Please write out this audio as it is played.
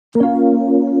For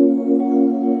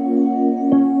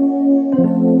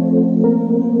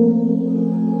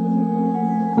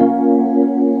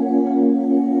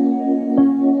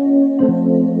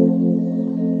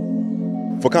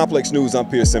Complex News, I'm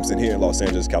Pierce Simpson here in Los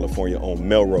Angeles, California on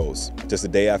Melrose, just a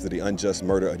day after the unjust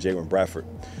murder of Jayren Bradford,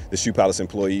 the Shoe Palace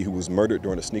employee who was murdered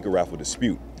during a sneaker raffle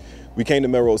dispute. We came to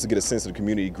Melrose to get a sense of the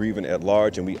community grieving at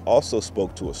large, and we also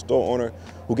spoke to a store owner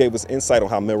who gave us insight on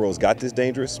how Melrose got this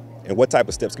dangerous and what type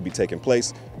of steps could be taking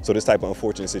place so this type of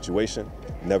unfortunate situation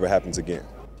never happens again.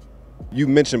 You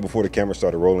mentioned before the camera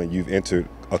started rolling, you've entered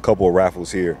a couple of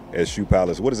raffles here at Shoe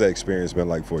Palace. What has that experience been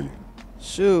like for you?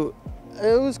 Shoot,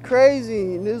 it was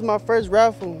crazy. This was my first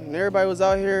raffle, and everybody was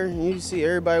out here, and you see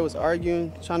everybody was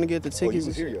arguing, trying to get the tickets. Oh, you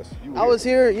was here, yes. I was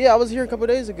here, yeah, I was here a couple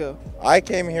days ago. I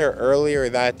came here earlier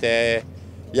that day.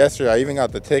 Yesterday, I even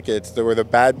got the tickets. There were the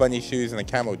Bad Bunny shoes and the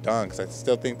camo dunks. I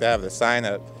still think they have the sign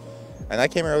up. And I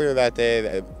came earlier that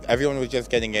day. Everyone was just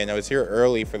getting in. I was here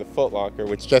early for the Foot Locker,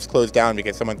 which just closed down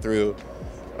because someone threw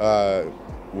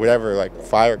whatever, like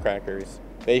firecrackers.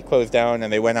 They closed down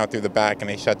and they went out through the back and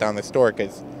they shut down the store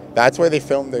because that's where they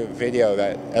filmed the video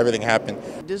that everything happened.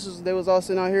 They was all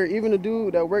sitting out here. Even the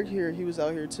dude that worked here, he was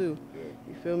out here too.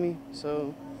 You feel me?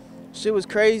 So shit was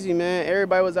crazy, man.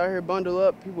 Everybody was out here bundled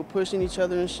up, people pushing each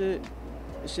other and shit.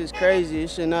 It's just crazy. It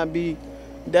should not be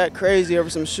that crazy over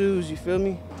some shoes, you feel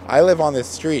me? I live on this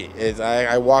street.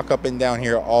 I walk up and down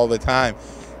here all the time.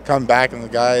 Come back and the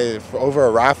guy over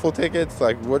a raffle tickets,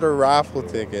 like what are raffle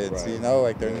tickets? Right. You know,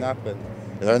 like they're nothing.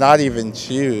 They're not even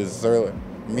shoes. They're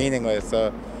meaningless.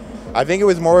 So I think it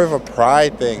was more of a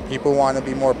pride thing. People want to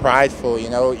be more prideful, you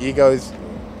know, egos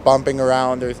bumping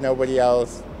around. There's nobody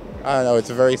else. I don't know.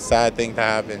 It's a very sad thing to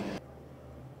happen.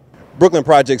 Brooklyn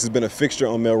Projects has been a fixture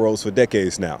on Melrose for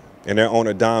decades now, and their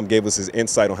owner Dom gave us his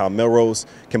insight on how Melrose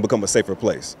can become a safer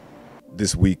place.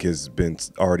 This week has been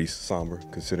already somber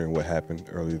considering what happened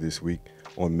earlier this week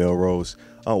on Melrose.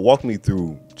 Walk me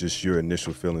through just your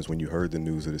initial feelings when you heard the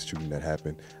news of this shooting that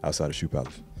happened outside of Shoe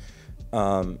Palace.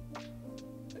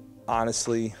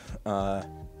 Honestly,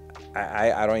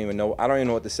 I don't even know. I don't even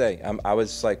know what to say. I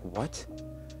was like, what?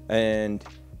 And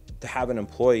to have an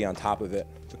employee on top of it,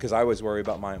 because I always worry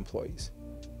about my employees.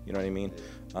 You know what I mean?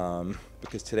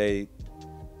 Because today,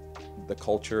 the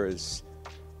culture is,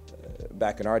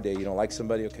 back in our day, you don't like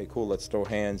somebody, okay, cool, let's throw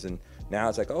hands. And now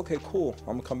it's like, okay, cool,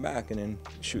 I'm gonna come back and then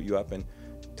shoot you up. And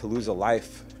to lose a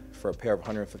life for a pair of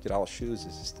 $150 shoes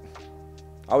is just,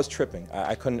 I was tripping.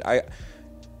 I couldn't,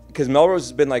 because Melrose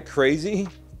has been like crazy,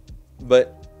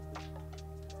 but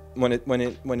when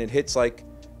it hits like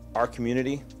our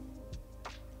community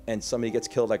and somebody gets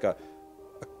killed, like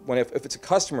if it's a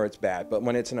customer, it's bad, but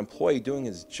when it's an employee doing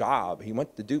his job,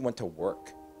 the dude went to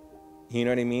work. You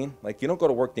know what I mean? Like, you don't go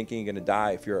to work thinking you're gonna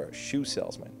die if you're a shoe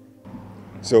salesman.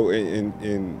 So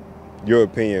in your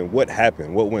opinion, what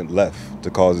happened? What went left to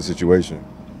cause the situation?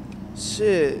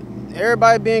 Shit,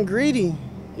 everybody being greedy.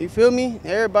 You feel me?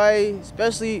 Everybody,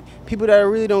 especially people that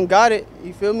really don't got it.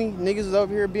 You feel me? Niggas is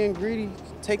over here being greedy,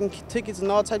 taking tickets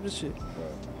and all types of shit.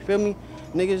 You feel me?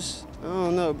 Niggas, I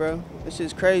don't know, bro. This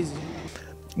shit's crazy.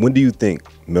 When do you think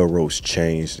Melrose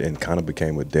changed and kind of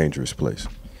became a dangerous place?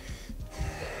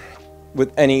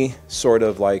 With any sort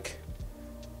of like,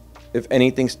 if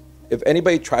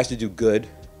anybody tries to do good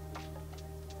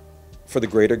for the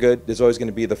greater good, there's always going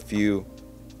to be the few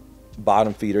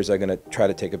bottom feeders that are going to try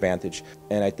to take advantage.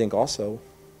 And I think also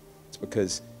it's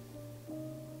because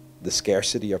the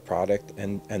scarcity of product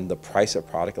and the price of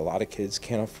product, a lot of kids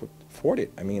can't afford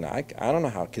it. I mean, I don't know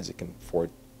how kids that can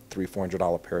afford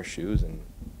 $300-400 pair of shoes, and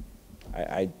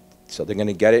so they're going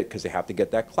to get it because they have to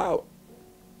get that clout.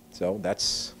 So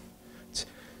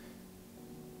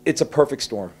it's a perfect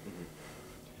storm.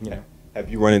 Yeah.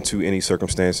 Have you run into any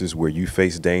circumstances where you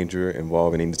face danger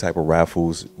involving any type of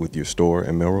raffles with your store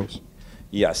in Melrose?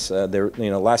 Yes,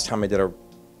 last time I did I don't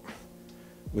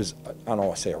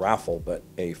want to say a raffle, but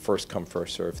a first come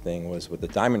first serve thing was with the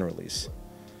diamond release.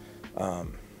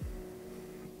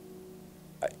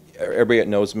 Everybody that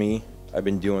knows me, I've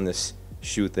been doing this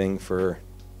shoe thing for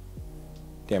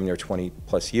damn near 20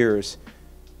 plus years,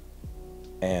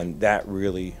 and that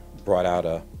really brought out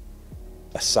a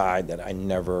side that I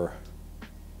never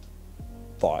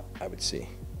thought I would see.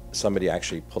 Somebody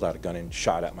actually pulled out a gun and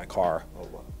shot at my car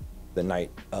the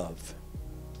night of,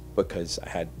 because I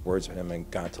had words with him and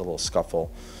got into a little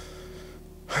scuffle.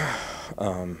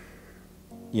 That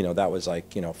was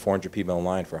like, 400 people in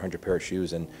line for 100 pair of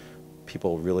shoes, and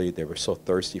people really, they were so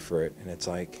thirsty for it. And it's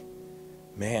like,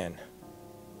 man,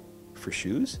 for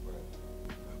shoes?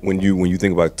 When you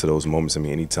think about to those moments, I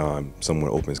mean, anytime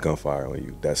someone opens gunfire on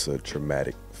you, that's a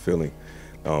traumatic feeling.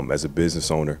 As a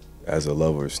business owner, as a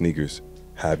lover of sneakers,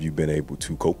 have you been able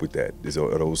to cope with that?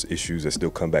 Are those issues that still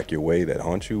come back your way that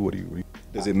haunt you?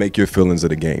 Does it make your feelings of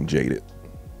the game jaded?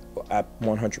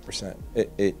 100%.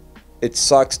 It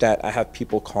sucks that I have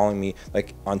people calling me,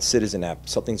 like on Citizen app,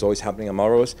 something's always happening on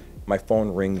Melrose. My phone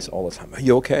rings all the time. Are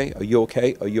you okay? Are you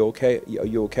okay? Are you okay? Are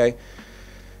you okay?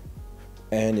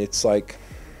 And it's like,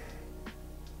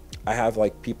 I have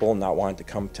like people not wanting to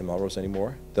come to Melrose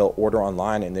anymore. They'll order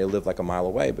online and they live like a mile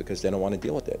away because they don't want to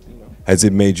deal with it. You know? Has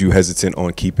it made you hesitant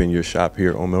on keeping your shop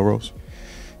here on Melrose?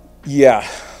 Yeah,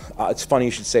 it's funny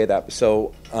you should say that.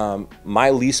 So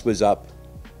my lease was up.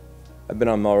 I've been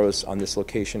on Melrose on this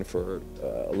location for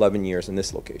 11 years in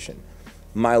this location.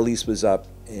 My lease was up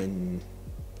in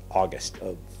August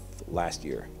of last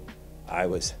year. I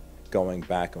was going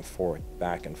back and forth,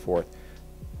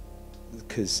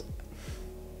 because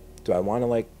do I want to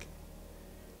like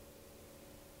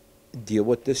deal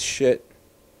with this shit?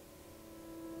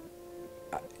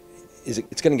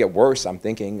 It's going to get worse, I'm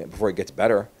thinking, before it gets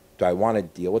better. Do I want to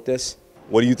deal with this?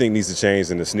 What do you think needs to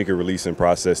change in the sneaker releasing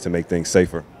process to make things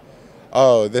safer?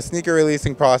 Oh, the sneaker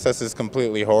releasing process is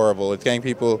completely horrible. It's getting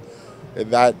people,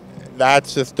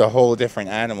 that's just a whole different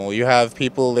animal. You have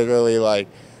people literally like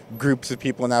groups of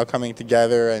people now coming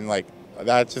together, and like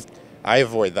that's just, I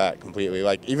avoid that completely.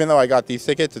 Like even though I got these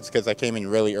tickets, it's because I came in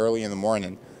really early in the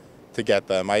morning to get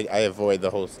them. I avoid the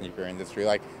whole sneaker industry.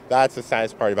 Like that's the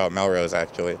saddest part about Melrose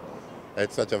actually.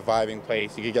 It's such a vibing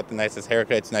place. You can get the nicest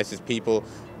haircuts, nicest people,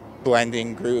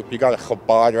 blending group. You got a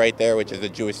Chabad right there, which is a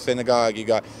Jewish synagogue. You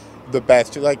got the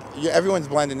best. Everyone's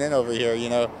blending in over here, you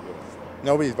know.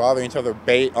 Nobody's bothering each other.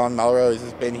 Bait on Melrose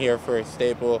has been here for a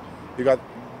staple. You got,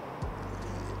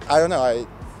 I don't know,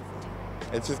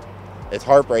 it's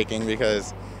heartbreaking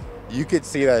because you could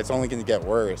see that it's only going to get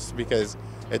worse because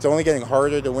it's only getting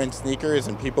harder to win sneakers,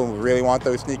 and people really want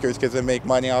those sneakers because they make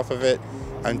money off of it,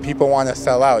 and people want to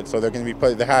sell out, so they're going to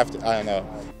be they have to, I don't know.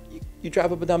 You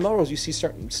drive up and down Melrose, you see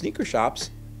certain sneaker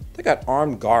shops, they got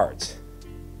armed guards,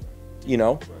 you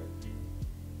know,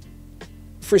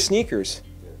 for sneakers.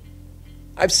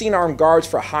 I've seen armed guards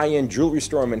for a high-end jewelry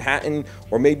store in Manhattan,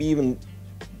 or maybe even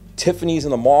Tiffany's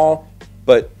in the mall,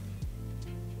 but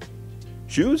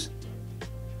shoes?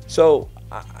 So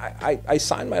I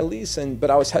signed my lease,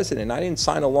 but I was hesitant. I didn't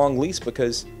sign a long lease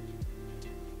because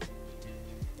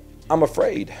I'm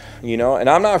afraid, you know, and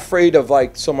I'm not afraid of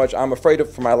like so much. I'm afraid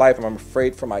for my life, and I'm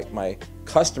afraid for my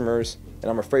customers, and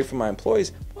I'm afraid for my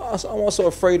employees. I'm also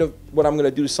afraid of what I'm going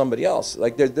to do to somebody else.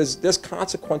 Like there's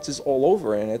consequences all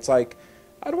over, and it's like,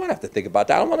 I don't want to have to think about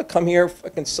that. I don't want to come here,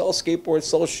 fucking sell skateboards,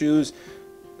 sell shoes,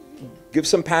 give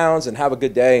some pounds, and have a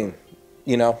good day,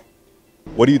 you know.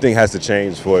 What do you think has to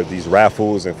change for these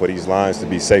raffles and for these lines to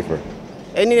be safer?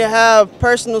 They need to have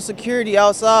personal security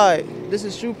outside. This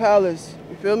is Shoe Palace,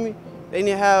 you feel me? They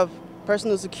need to have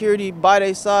personal security by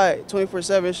their side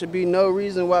 24/7. There should be no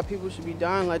reason why people should be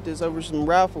dying like this over some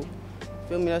raffle. You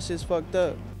feel me? That shit's fucked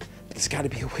up. There's got to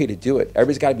be a way to do it.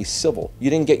 Everybody's got to be civil.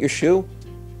 You didn't get your shoe?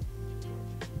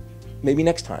 Maybe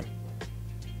next time.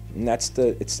 And that's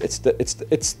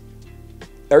it's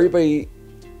everybody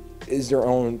is their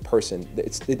own person.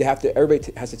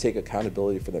 Everybody has to take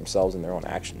accountability for themselves and their own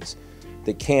actions.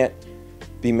 They can't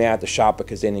be mad at the shop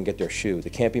because they didn't get their shoe.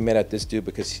 They can't be mad at this dude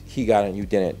because he got it and you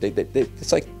didn't.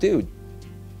 It's like, dude,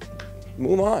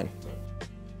 move on.